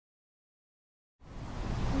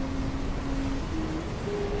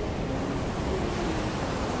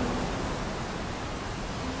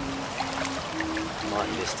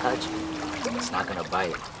on, just touch it. It's not gonna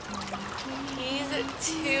bite. He's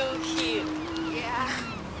too cute. Yeah.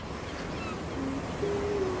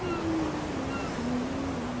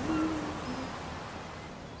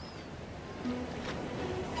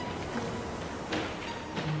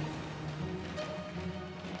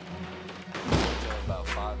 About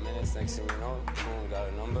 5 minutes, next thing you know, boom, got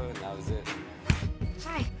a number, and that was it.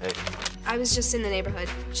 Hi. Hey, I was just in the neighborhood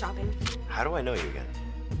shopping. how do I know you again?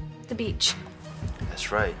 The beach.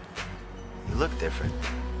 That's right. You look different.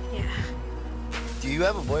 Yeah. Do you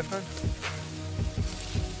have a boyfriend?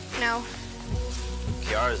 No.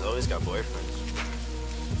 Kiara's always got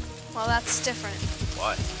boyfriends. Well, that's different.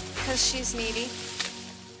 Why? Because she's needy.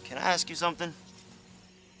 Can I ask you something?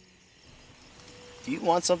 Do you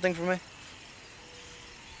want something from me?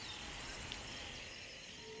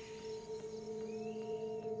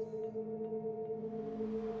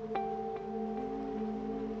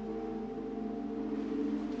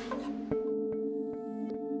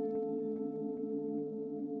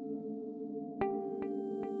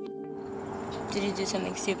 Did you do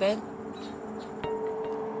something stupid?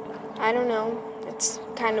 I don't know. It's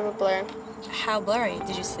kind of a blur. How blurry?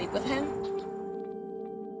 Did you sleep with him?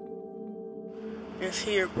 Is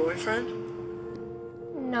he your boyfriend?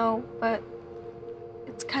 No, but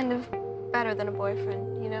it's kind of better than a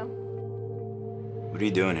boyfriend, you know? What are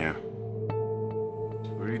you doing here?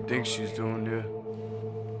 What do you think she's doing there?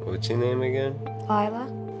 What's your name again? Lila?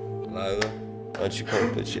 Lila. Why don't you come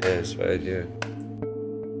put your ass right here?